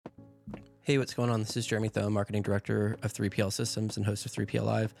Hey, what's going on? This is Jeremy Thome, Marketing Director of 3PL Systems and host of 3PL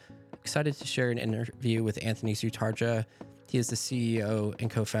Live. Excited to share an interview with Anthony Sutardja. He is the CEO and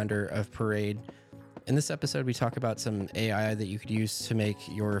co-founder of Parade. In this episode, we talk about some AI that you could use to make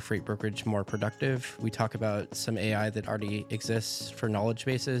your freight brokerage more productive. We talk about some AI that already exists for knowledge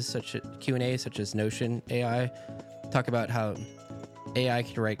bases, such as Q&A, such as Notion AI. Talk about how AI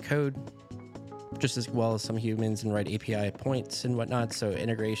can write code just as well as some humans and write API points and whatnot. So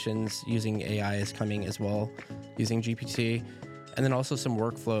integrations using AI is coming as well, using GPT. And then also some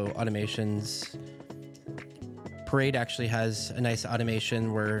workflow automations. Parade actually has a nice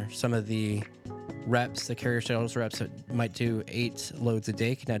automation where some of the reps, the carrier sales reps that might do 8 loads a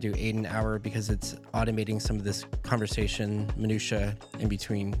day, can now do 8 an hour because it's automating some of this conversation minutia in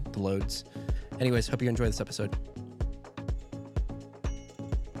between the loads. Anyways, hope you enjoy this episode.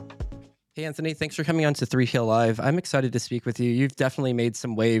 Hey, Anthony, thanks for coming on to 3PL Live. I'm excited to speak with you. You've definitely made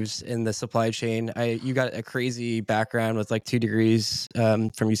some waves in the supply chain. You got a crazy background with like 2 degrees from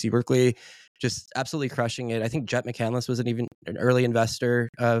UC Berkeley, just absolutely crushing it. I think Jet McCandless was an early investor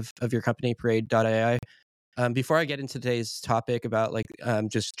of your company, Parade.ai. Before I get into today's topic about like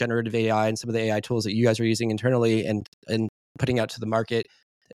just generative AI and some of the AI tools that you guys are using internally and putting out to the market,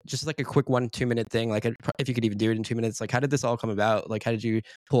 just like a quick 1-2 minute thing, like if you could even do it in 2 minutes, like how did this all come about? Like how did you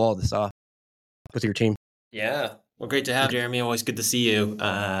pull all this off with your team? Yeah. Well, great to have Jeremy. Always good to see you.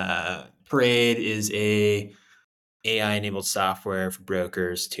 Parade is a AI-enabled software for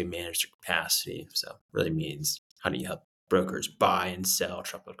brokers to manage their capacity. So really means how do you help brokers buy and sell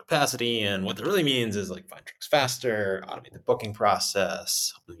truckload capacity? And what that really means is like find trucks faster, automate the booking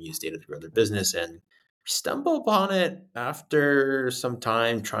process, help them use data to grow their business. And we stumble upon it after some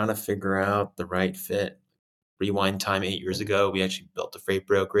time trying to figure out the right fit. Rewind time 8 years ago, we actually built a freight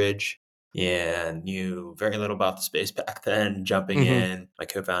brokerage and knew very little about the space back then. Jumping in, my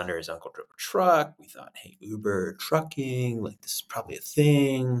co-founder, his uncle drove a truck. We thought, hey, Uber trucking, like this is probably a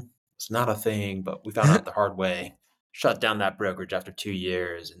thing. It's not a thing, but we found out the hard way. Shut down that brokerage after 2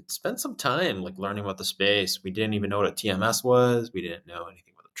 years and spent some time like learning about the space. We didn't even know what a TMS was. We didn't know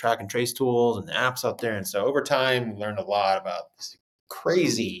anything about the track and trace tools and the apps out there. And so over time, we learned a lot about this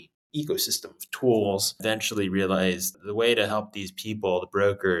crazy ecosystem of tools. Eventually realized the way to help these people, the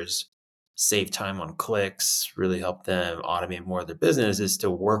brokers, save time on clicks, really help them automate more of their business is to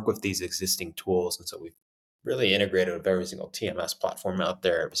work with these existing tools. And so we've really integrated with every single TMS platform out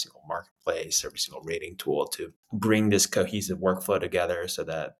there, every single marketplace, every single rating tool to bring this cohesive workflow together so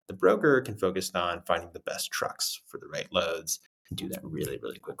that the broker can focus on finding the best trucks for the right loads and do that really,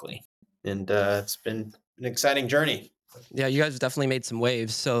 really quickly. And it's been an exciting journey. Yeah, you guys definitely made some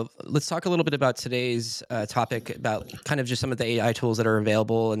waves. So let's talk a little bit about today's topic about kind of just some of the AI tools that are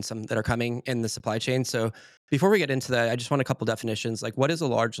available and some that are coming in the supply chain. So before we get into that, I just want a couple definitions. Like what is a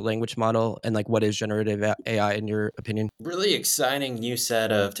large language model and like what is generative AI in your opinion? Really exciting new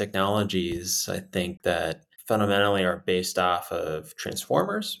set of technologies, I think, that fundamentally are based off of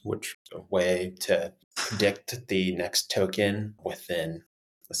transformers, which is a way to predict the next token within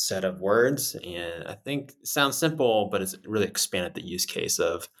a set of words. And I think it sounds simple, but it's really expanded the use case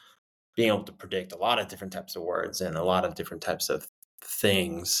of being able to predict a lot of different types of words and a lot of different types of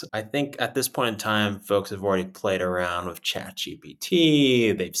things. I think at this point in time, folks have already played around with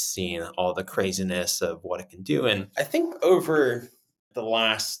ChatGPT. They've seen all the craziness of what it can do. And I think over the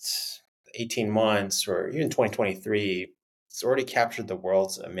last 18 months or even 2023, it's already captured the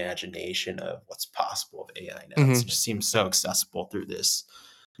world's imagination of what's possible with AI now. It just seems so accessible through this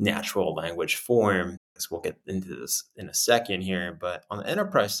natural language form. We'll get into this in a second here, but on the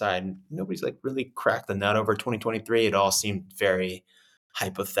enterprise side, nobody's like really cracked the nut over 2023. It all seemed very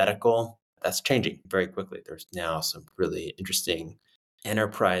hypothetical. That's changing very quickly. There's now some really interesting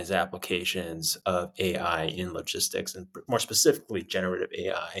enterprise applications of AI in logistics, and more specifically, generative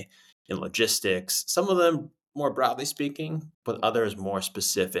AI in logistics. Some of them more broadly speaking, but others more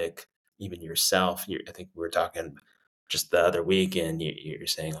specific. Even yourself, I think we were talking just the other week, and you're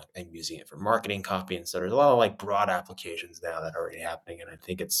saying like, I'm using it for marketing copy, and so there's a lot of like broad applications now that are already happening, and I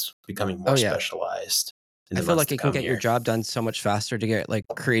think it's becoming more Oh yeah. specialized in I the feel months like to it can come get your here. job done so much faster to get like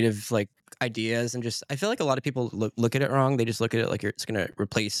creative like ideas and just I feel like a lot of people look at it wrong. They just look at it like it's going to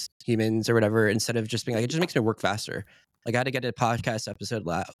replace humans or whatever instead of just being like it just makes me work faster. Like I had to get a podcast episode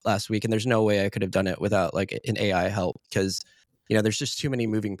last week and there's no way I could have done it without like an AI help because there's just too many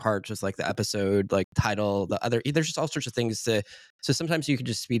moving parts with like the episode, like title, there's just all sorts of things so sometimes you can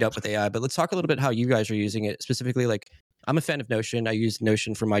just speed up with AI, but let's talk a little bit how you guys are using it specifically. Like I'm a fan of Notion. I use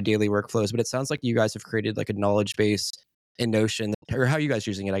Notion for my daily workflows, but it sounds like you guys have created like a knowledge base in Notion, or how are you guys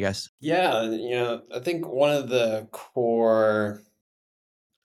using it, I guess? Yeah, I think one of the core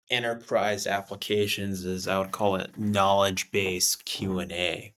enterprise applications is, I would call it, knowledge-based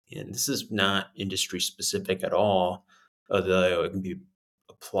Q&A. And this is not industry specific at all, although it can be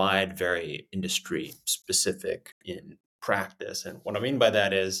applied very industry specific in practice. And what I mean by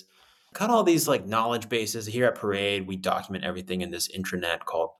that is, got all these like knowledge bases here at Parade. We document everything in this intranet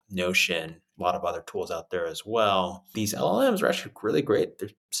called Notion. A lot of other tools out there as well. These LLMs are actually really great. They're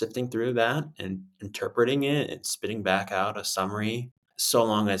sifting through that and interpreting it and spitting back out a summary, so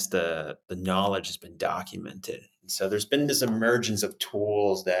long as the knowledge has been documented. And so there's been this emergence of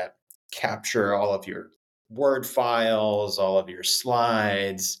tools that capture all of your Word files, all of your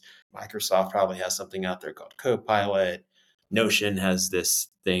slides. Microsoft probably has something out there called Copilot. Notion has this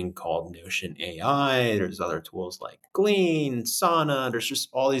thing called Notion AI. There's other tools like Glean, Sana. There's just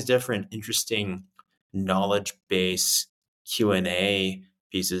all these different interesting knowledge-based Q&A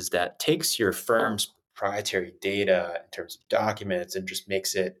pieces that takes your firm's proprietary data in terms of documents and just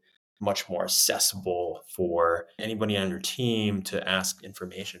makes it much more accessible for anybody on your team to ask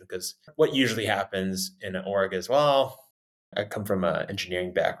information. Because what usually happens in an org is, well, I come from an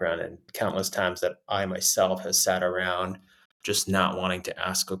engineering background, and countless times that I myself has sat around just not wanting to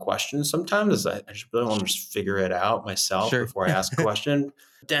ask a question. Sometimes I just really want to just figure it out myself Sure. before I ask a question.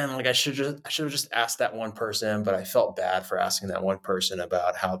 Then like I should have just asked that one person, but I felt bad for asking that one person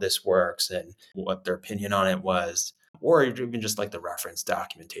about how this works and what their opinion on it was, or even just like the reference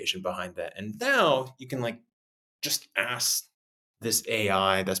documentation behind that. And now you can like just ask this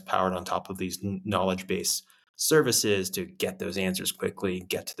AI that's powered on top of these knowledge based services to get those answers quickly,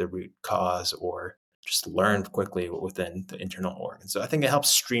 get to the root cause, or just learn quickly within the internal org. And so I think it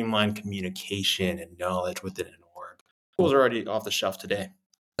helps streamline communication and knowledge within an org. Tools are already off the shelf today.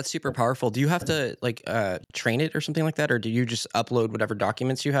 That's super powerful. Do you have to like train it or something like that, or do you just upload whatever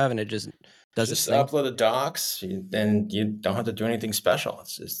documents you have and it just does its Just thing? upload the docs, and you don't have to do anything special.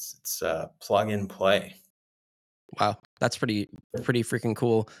 It's plug and play. Wow, that's pretty freaking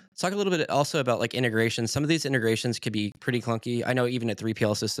cool. Let's talk a little bit also about like integrations. Some of these integrations could be pretty clunky. I know even at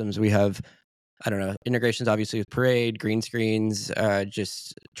 3PL Systems we have, I don't know, integrations obviously with Parade, green screens,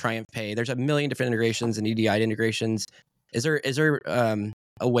 just Triumph Pay. There's a million different integrations and EDI integrations. Is there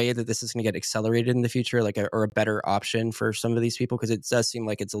a way that this is going to get accelerated in the future, like or a better option for some of these people? Because it does seem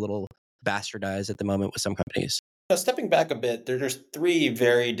like it's a little bastardized at the moment with some companies. Stepping back a bit, there's three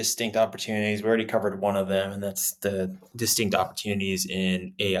very distinct opportunities. We already covered one of them, and that's the distinct opportunities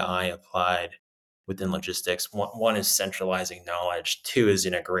in AI applied within logistics. One is centralizing knowledge, two is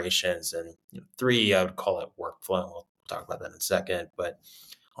integrations, and three, I would call it workflow. We'll talk about that in a second. But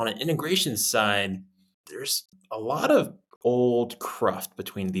on an integration side, there's a lot of old cruft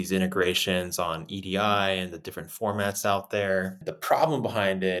between these integrations on EDI and the different formats out there. The problem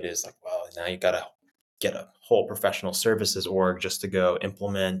behind it is like, well, now you got to get a whole professional services org just to go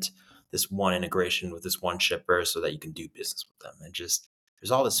implement this one integration with this one shipper so that you can do business with them. And just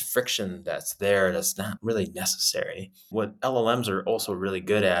there's all this friction that's there that's not really necessary. What LLMs are also really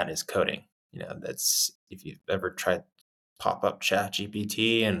good at is coding. That's, if you've ever tried pop up chat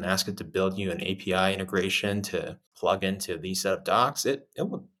GPT and ask it to build you an API integration to plug into these set of docs, it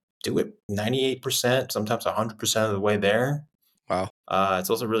will do it 98%, sometimes 100% of the way there. Wow. It's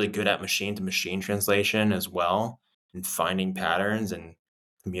also really good at machine to machine translation as well, and finding patterns and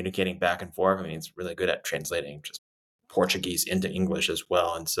communicating back and forth. I mean, it's really good at translating just Portuguese into English as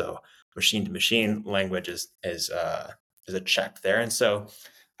well. And so machine to machine language is a check there. And so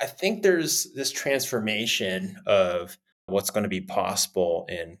I think there's this transformation of what's going to be possible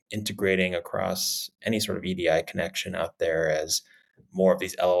in integrating across any sort of EDI connection out there as more of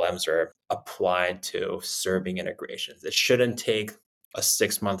these LLMs are applied to serving integrations. It shouldn't take a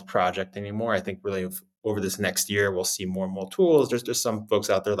 6-month project anymore. I think really over this next year, we'll see more and more tools. There's just some folks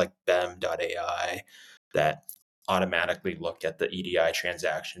out there like BEM.ai that automatically look at the EDI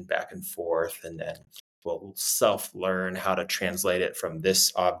transaction back and forth, and then will self-learn how to translate it from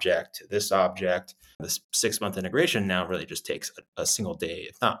this object to this object. This 6-month integration now really just takes a single day,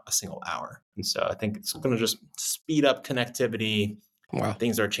 if not a single hour. And so I think it's going to just speed up connectivity. Wow.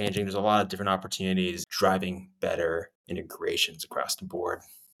 Things are changing. There's a lot of different opportunities driving better integrations across the board.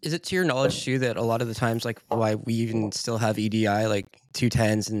 Is it to your knowledge too that a lot of the times, like why we even still have EDI, like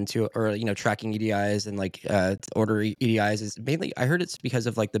 210s and tracking EDIs and like order EDIs is mainly, I heard it's because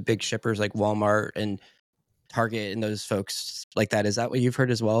of like the big shippers like Walmart and Target and those folks like that. Is that what you've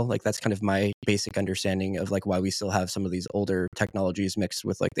heard as well? Like that's kind of my basic understanding of like why we still have some of these older technologies mixed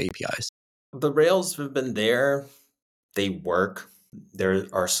with like the APIs. The Rails have been there. They work. There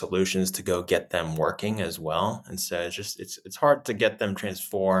are solutions to go get them working as well. And so it's hard to get them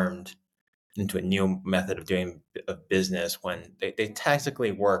transformed into a new method of doing business when they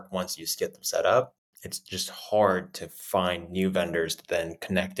technically work once you get them set up. It's just hard to find new vendors to then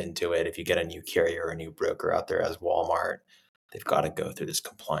connect into it. If you get a new carrier or a new broker out there as Walmart, they've got to go through this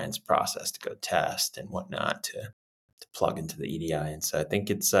compliance process to go test and whatnot to plug into the EDI. And so I think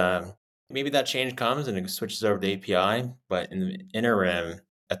it's maybe that change comes and it switches over to API, but in the interim,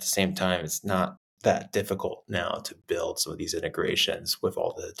 at the same time, it's not that difficult now to build some of these integrations with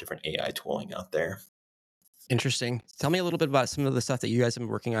all the different AI tooling out there. Interesting. Tell me a little bit about some of the stuff that you guys have been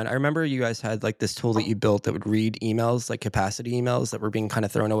working on. I remember you guys had like this tool that you built that would read emails, like capacity emails that were being kind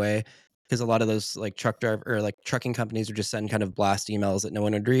of thrown away because a lot of those like truck driver or like trucking companies would just send kind of blast emails that no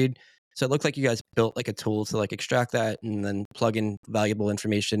one would read. So it looked like you guys built like a tool to like extract that and then plug in valuable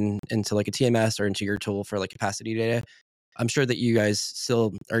information into like a TMS or into your tool for like capacity data. I'm sure that you guys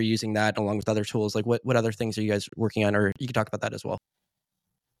still are using that along with other tools. Like what other things are you guys working on? Or you could talk about that as well.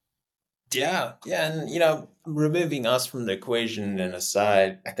 Yeah, yeah, and removing us from the equation and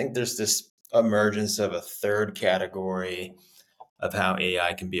aside, I think there's this emergence of a third category of how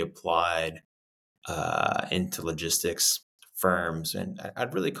AI can be applied into logistics firms, and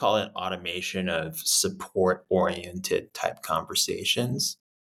I'd really call it automation of support-oriented type conversations.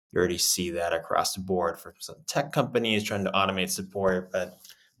 You already see that across the board for some tech companies trying to automate support, but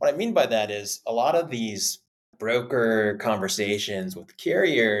what I mean by that is a lot of these broker conversations with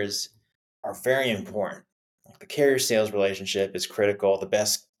carriers are very important. Like the carrier sales relationship is critical. The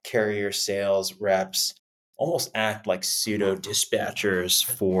best carrier sales reps almost act like pseudo dispatchers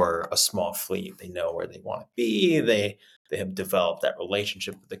for a small fleet. They know where they want to be. They have developed that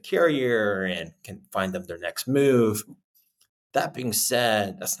relationship with the carrier and can find them their next move. That being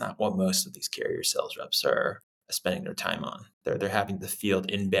said, that's not what most of these carrier sales reps are spending their time on. They're having to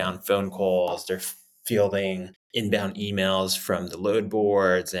field inbound phone calls. They're fielding inbound emails from the load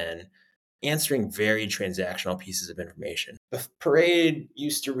boards and answering very transactional pieces of information. The Parade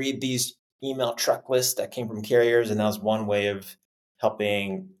used to read these email truck lists that came from carriers, and that was one way of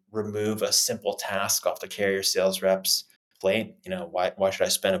helping remove a simple task off the carrier sales reps plate. Why should I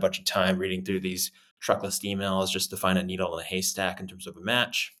spend a bunch of time reading through these truck list emails just to find a needle in a haystack in terms of a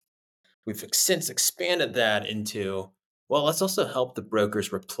match? We've since expanded that into, well, let's also help the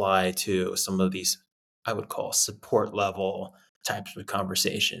brokers reply to some of these, I would call support level types of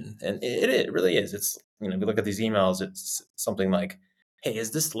conversation. And it really is. It's, if you look at these emails, it's something like, hey,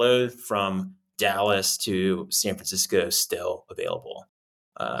 is this load from Dallas to San Francisco still available?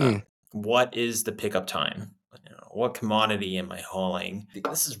 Uh, Hmm. what is the pickup time? What commodity am I hauling?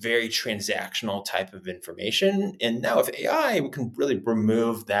 This is very transactional type of information. And now with AI, we can really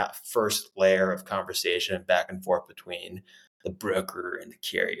remove that first layer of conversation back and forth between the broker and the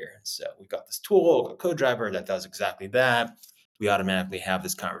carrier. So we've got this tool, a co-driver that does exactly that. We automatically have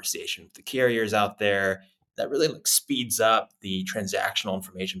this conversation with the carriers out there that really speeds up the transactional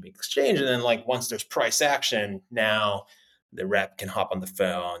information being exchanged. And then once there's price action, now the rep can hop on the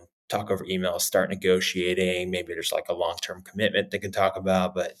phone, talk over email, start negotiating. Maybe there's a long-term commitment they can talk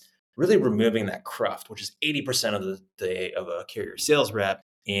about, but really removing that cruft, which is 80% of the day of a carrier sales rep,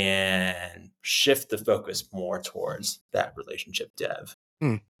 and shift the focus more towards that relationship dev.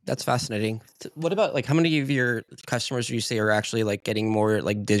 Hmm, that's fascinating. What about like how many of your customers would you say are actually like getting more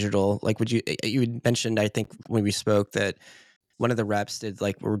like digital? Like, would you had mentioned, I think when we spoke that one of the reps did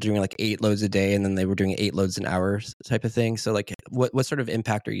like we're doing like 8 loads a day and then they were doing 8 loads an hour type of thing. So like what sort of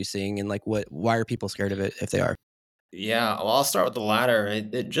impact are you seeing and like why are people scared of it if they are? Yeah, well, I'll start with the latter.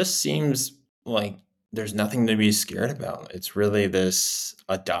 It just seems like there's nothing to be scared about. It's really this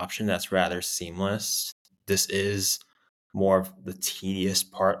adoption that's rather seamless. This is more of the tedious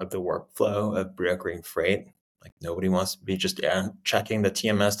part of the workflow of brokering freight. Like nobody wants to be just checking the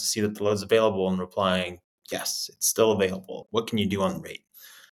TMS to see that the load's available and replying, yes, it's still available. What can you do on rate?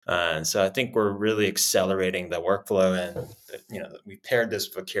 And so I think we're really accelerating the workflow, and we paired this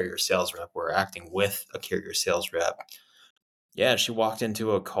with a carrier sales rep. We're acting with a carrier sales rep. Yeah, she walked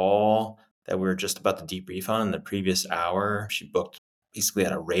into a call that we were just about to debrief on in the previous hour. She booked basically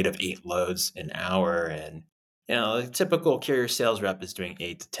at a rate of 8 loads an hour. And, a typical carrier sales rep is doing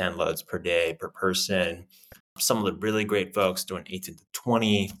 8 to 10 loads per day per person. Some of the really great folks doing 8 to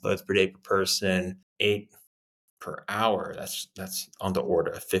 20 loads per day per person, 8 per hour. That's on the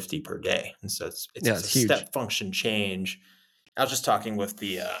order of 50 per day. And so it's Yeah, a it's huge. step function change. I was just talking with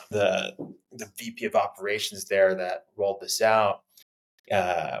the VP of operations there that rolled this out,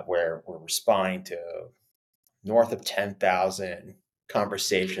 where we're responding to north of 10,000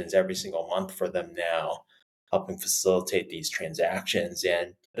 conversations every single month for them now, helping facilitate these transactions.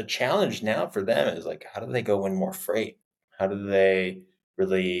 And the challenge now for them is how do they go win more freight? How do they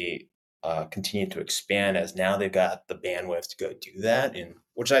really continue to expand as now they've got the bandwidth to go do that, and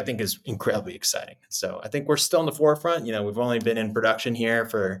which I think is incredibly exciting. So I think we're still in the forefront. We've only been in production here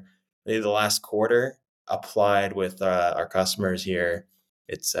for maybe the last quarter, applied with our customers here.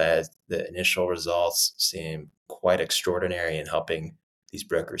 It's the initial results seem quite extraordinary in helping these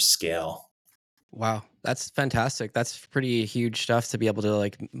brokers scale. Wow, that's fantastic. That's pretty huge stuff to be able to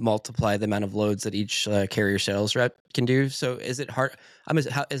like multiply the amount of loads that each carrier sales rep can do. So is it hard? How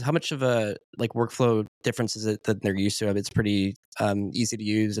much of a like workflow difference is it that they're used to? It's pretty easy to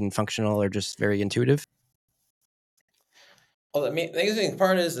use and functional, or just very intuitive. Well, I mean, the amazing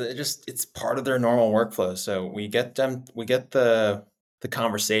part is that it's part of their normal workflow. So we get the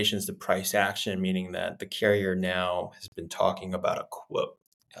conversations, the price action, meaning that the carrier now has been talking about a quote.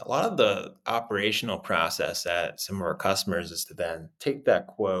 A lot of the operational process at some of our customers is to then take that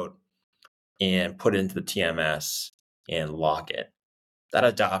quote and put it into the TMS and log it. That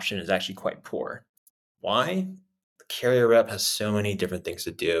adoption is actually quite poor. Why? The carrier rep has so many different things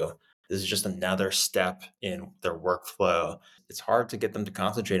to do. This is just another step in their workflow. It's hard to get them to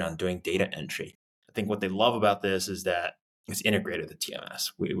concentrate on doing data entry. I think what they love about this is that it's integrated with the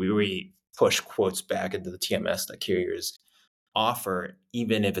TMS. We push quotes back into the TMS that carriers offer,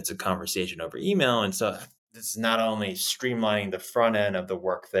 even if it's a conversation over email. And so it's not only streamlining the front end of the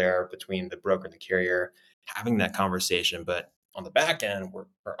work there between the broker and the carrier, having that conversation, but on the back end, we're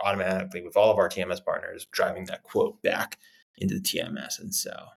automatically, with all of our TMS partners, driving that quote back into the TMS. And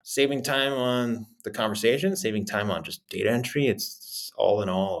so saving time on the conversation, saving time on just data entry, it's all in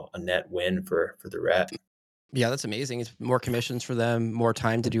all a net win for the rep. Yeah, that's amazing. It's more commissions for them, more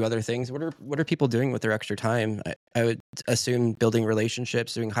time to do other things. What are people doing with their extra time? I would assume building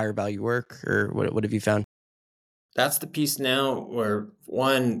relationships, doing higher value work, or what have you found? That's the piece now where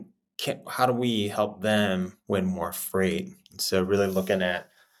one, how do we help them win more freight? So really looking at,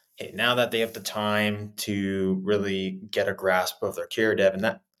 hey, now that they have the time to really get a grasp of their carrier dev, and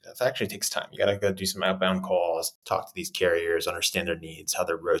that actually takes time. You got to go do some outbound calls, talk to these carriers, understand their needs, how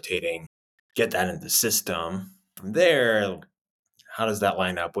they're rotating, get that into the system. From there, how does that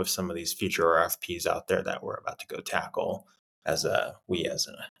line up with some of these future RFPs out there that we're about to go tackle as a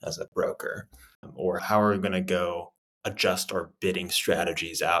broker? Or how are we going to go adjust our bidding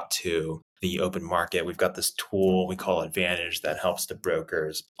strategies out to the open market? We've got this tool we call Advantage that helps the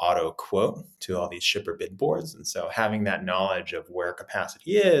brokers auto quote to all these shipper bid boards. And so having that knowledge of where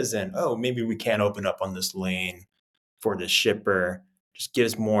capacity is and, oh, maybe we can't open up on this lane for the shipper just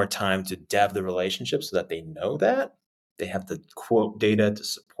gives more time to dev the relationship so that they know that they have the quote data to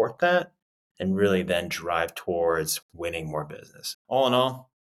support that and really then drive towards winning more business. All in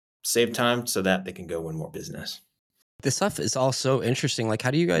all, save time so that they can go win more business. This stuff is all so interesting. Like, how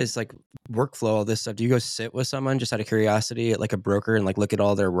do you guys like workflow all this stuff? Do you go sit with someone just out of curiosity at like a broker and like look at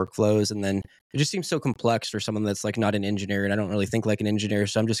all their workflows? And then it just seems so complex for someone that's like not an engineer, and I don't really think like an engineer.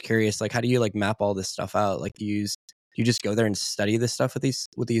 So I'm just curious, like, how do you like map all this stuff out? Like, do you just go there and study this stuff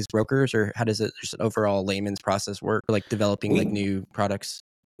with these brokers, or how does it just an overall layman's process work? Like developing like We new products,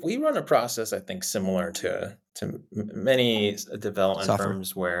 we run a process I think similar to many development software.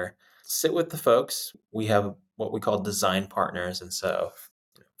 firms where sit with the folks. We have what we call design partners, and so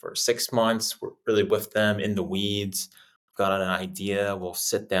for 6 months we're really with them in the weeds. Got an idea, we'll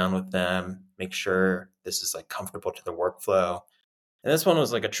sit down with them, make sure this is like comfortable to the workflow. And this one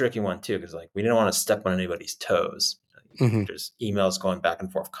was like a tricky one too, because like we didn't want to step on anybody's toes. Hmm. There's emails going back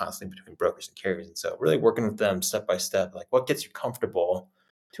and forth constantly between brokers and carriers. And so really working with them step by step, like what gets you comfortable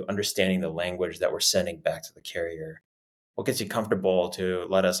to understanding the language that we're sending back to the carrier? What gets you comfortable to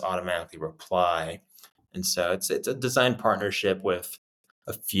let us automatically reply? And so it's a design partnership with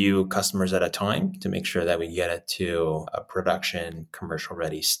a few customers at a time to make sure that we get it to a production commercial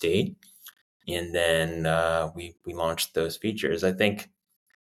ready state. And then we launched those features. I think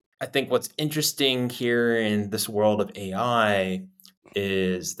what's interesting here in this world of AI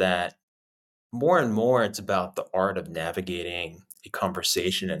is that more and more it's about the art of navigating a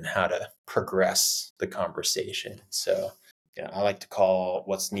conversation and how to progress the conversation. So, I like to call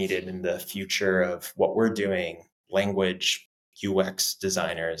what's needed in the future of what we're doing language UX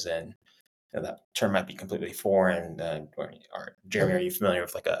designers, and that term might be completely foreign. Jeremy, are you familiar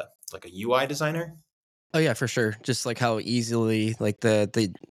with like a UI designer? Oh yeah, for sure. Just like how easily like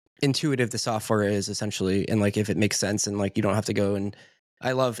the intuitive the software is essentially, and like if it makes sense, and like you don't have to go and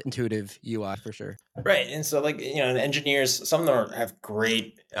I love intuitive UI for sure. Right. And so, like, engineers, some of them have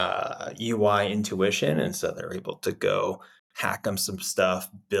great UI intuition. And so they're able to go hack them some stuff,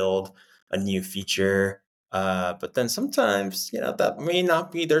 build a new feature. But then sometimes, that may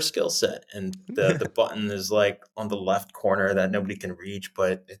not be their skill set. And the button is like on the left corner that nobody can reach,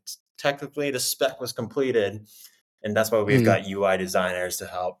 but it's technically the spec was completed. And that's why we've Hmm. got UI designers to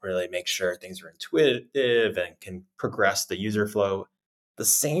help really make sure things are intuitive and can progress the user flow. The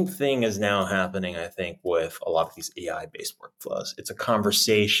same thing is now happening, I think, with a lot of these AI based workflows. It's a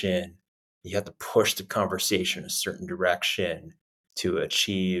conversation. You have to push the conversation a certain direction to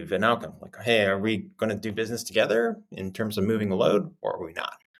achieve an outcome. Like, hey, are we going to do business together in terms of moving a load, or are we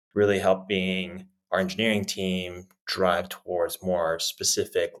not? Really helping our engineering team drive towards more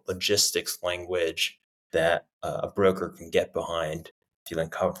specific logistics language that a broker can get behind, feeling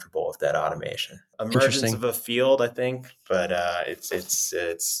comfortable with that automation. Emergence Interesting. of a field, I think, but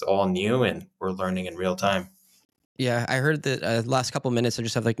it's all new and we're learning in real time. Yeah, I heard that last couple minutes. I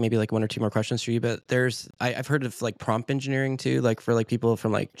just have like maybe like one or two more questions for you. But I've heard of like prompt engineering too, like for like people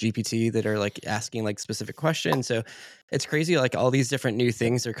from like GPT that are like asking like specific questions. So it's crazy, like all these different new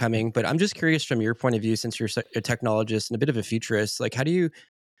things are coming. But I'm just curious from your point of view, since you're a technologist and a bit of a futurist, like how do you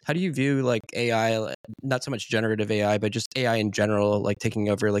view like AI, not so much generative AI, but just AI in general, like taking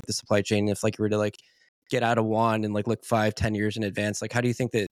over like the supply chain? If like you were to like get out a wand and like look 5, 10 years in advance, like how do you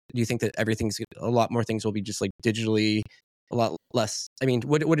think that everything's a lot more things will be just like digitally a lot less? I mean,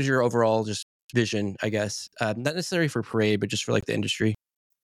 what is your overall just vision, I guess? Not necessarily for Parade, but just for like the industry.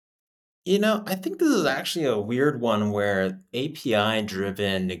 I think this is actually a weird one where API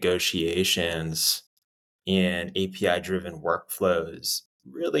driven negotiations and API driven workflows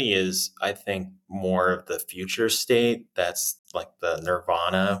really is, I think, more of the future state. That's like the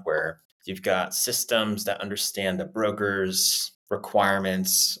nirvana where you've got systems that understand the broker's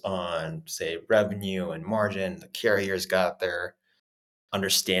requirements on, say, revenue and margin. The carrier's got their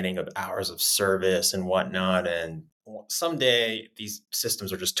understanding of hours of service and whatnot. And someday these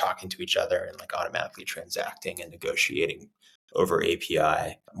systems are just talking to each other and like automatically transacting and negotiating over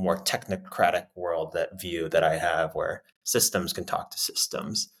API. More technocratic world, that view that I have where systems can talk to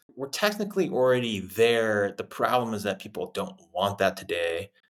systems. We're technically already there. The problem is that people don't want that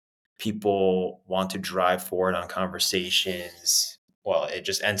today. People want to drive forward on conversations. Well, it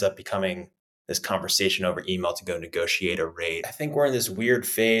just ends up becoming this conversation over email to go negotiate a rate. I think we're in this weird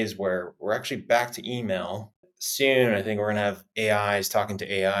phase where we're actually back to email. Soon, I think we're going to have AIs talking to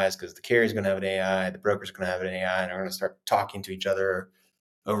AIs because the carrier's going to have an AI, the broker's going to have an AI, and we're going to start talking to each other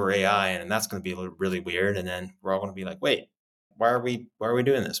over AI, and that's going to be really weird. And then we're all going to be like, wait, why are we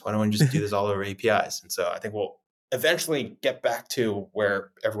doing this? Why don't we just do this all over APIs? And so I think we'll eventually get back to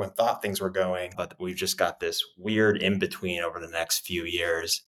where everyone thought things were going, but we've just got this weird in between over the next few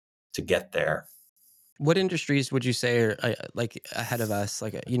years to get there. What industries would you say are like ahead of us?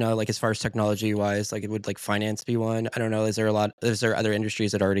 Like like as far as technology wise, like it would like finance be one? I don't know. Is there other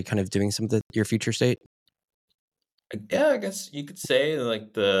industries that are already kind of doing some of your future state? Yeah, I guess you could say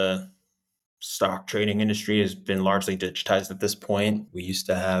like the stock trading industry has been largely digitized at this point. We used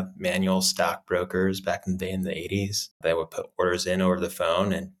to have manual stockbrokers back in the day in the 80s. They would put orders in over the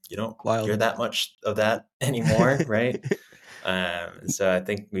phone, and you don't Wild. hear that much of that anymore, right? And so I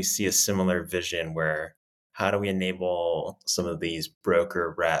think we see a similar vision where how do we enable some of these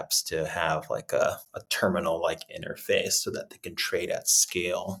broker reps to have like a terminal like interface so that they can trade at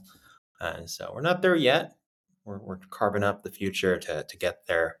scale? And so we're not there yet. We're carving up the future to get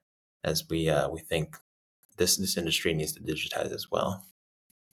there as we think this industry needs to digitize as well.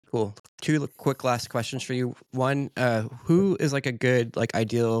 Cool. Two quick last questions for you. One, who is like a good like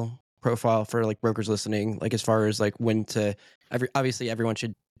ideal profile for like brokers listening? Like as far as like when to obviously everyone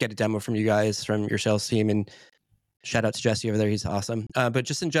should get a demo from you guys, from your sales team, and shout out to Jesse over there. He's awesome. But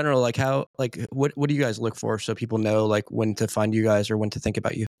just in general, like how like what do you guys look for so people know like when to find you guys or when to think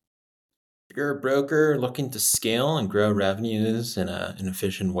about you? If you're a broker looking to scale and grow revenues in an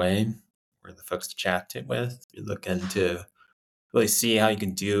efficient way, we're the folks to chat to with. If you're looking to really see how you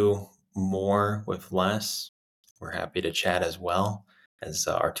can do more with less, we're happy to chat as well, as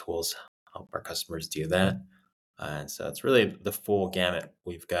our tools help our customers do that. And so it's really the full gamut.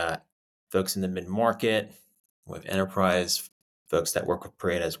 We've got folks in the mid market, we have enterprise folks that work with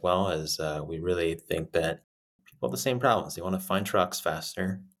Parade, as well as we really think that people have the same problems. They want to find trucks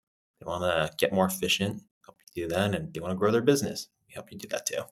faster, they want to get more efficient, help you do that, and they want to grow their business. We help you do that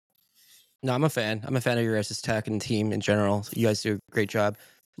too. No, I'm a fan. I'm a fan of your guys' tech and team in general. You guys do a great job.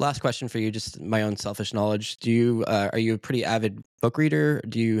 Last question for you, just my own selfish knowledge. Do you are you a pretty avid book reader?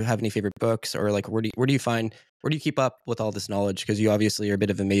 Do you have any favorite books, or like where do you keep up with all this knowledge? Because you obviously are a bit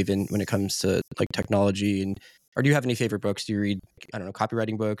of a maven when it comes to like technology, and or do you have any favorite books? Do you read, I don't know,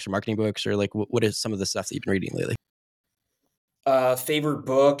 copywriting books or marketing books, or like what is some of the stuff that you've been reading lately? Favorite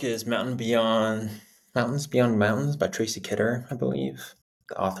book is Mountains Beyond Mountains by Tracy Kidder, I believe.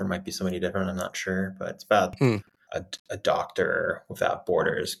 The author might be somebody different, I'm not sure, but it's about Hmm. a doctor without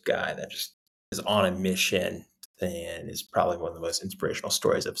borders guy that just is on a mission and is probably one of the most inspirational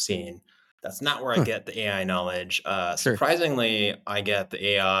stories I've seen. That's not where I Huh. get the AI knowledge. Sure. Surprisingly, I get the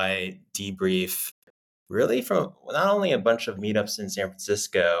AI debrief really from not only a bunch of meetups in San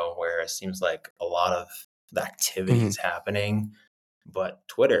Francisco, where it seems like a lot of the activity Mm-hmm. is happening, but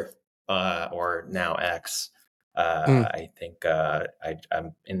Twitter, or now X. Mm. I think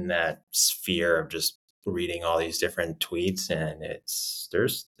I'm in that sphere of just reading all these different tweets, and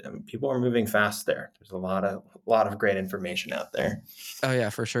there's people are moving fast there. There's a lot of great information out there. Oh yeah,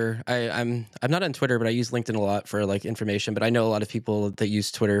 for sure. I'm not on Twitter, but I use LinkedIn a lot for like information. But I know a lot of people that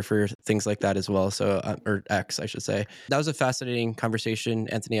use Twitter for things like that as well. So or X, I should say. That was a fascinating conversation,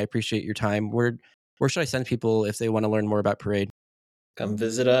 Anthony. I appreciate your time. Where should I send people if they want to learn more about Parade? Come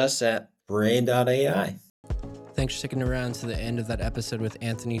visit us at parade.ai. Thanks for sticking around to the end of that episode with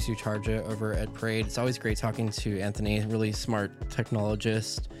Anthony Sutardja over at Parade. It's always great talking to Anthony, really smart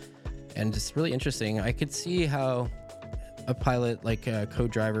technologist, and it's really interesting. I could see how a pilot like a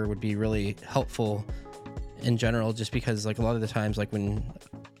co-driver would be really helpful in general, just because like a lot of the times, like when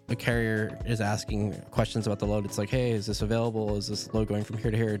a carrier is asking questions about the load, it's like, hey, is this available? Is this load going from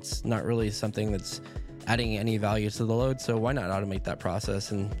here to here? It's not really something that's adding any value to the load. So why not automate that process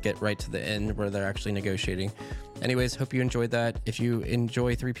and get right to the end where they're actually negotiating? Anyways, hope you enjoyed that. If you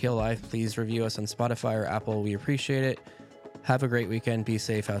enjoy 3PL Live, please review us on Spotify or Apple. We appreciate it. Have a great weekend. Be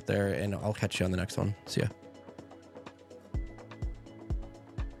safe out there, and I'll catch you on the next one. See ya.